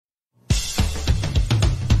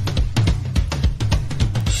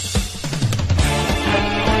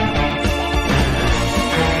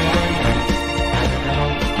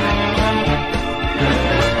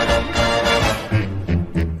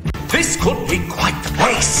be quite the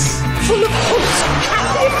place. Full of wholesome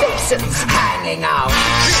cat faces, Hanging out,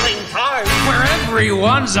 Feeling tired, where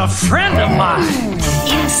everyone's a friend of mine.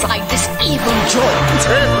 inside this evil joint.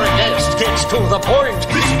 Every guest gets to the point.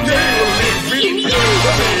 This day will live in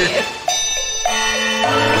infamy.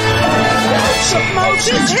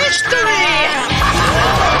 Submountain's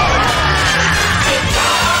history!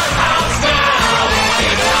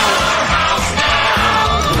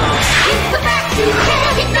 It's the back you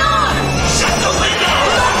can't ignore. shut the window.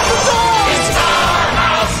 Lock the door. It's our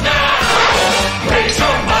house now. Raise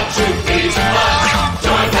your butt to please and love.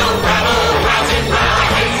 Join the rabble, rousing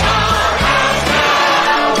round. It's our house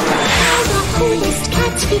now. How the coolest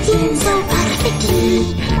cats fit in so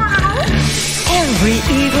perfectly. Every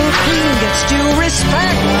evil queen gets due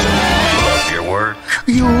respect. Your work.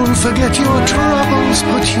 You'll forget your troubles,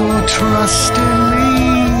 put your trust in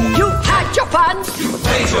me. You had your fun, You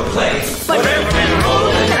played your play. but Every role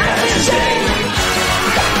in the has day.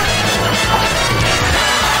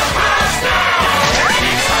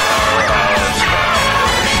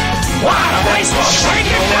 What a place for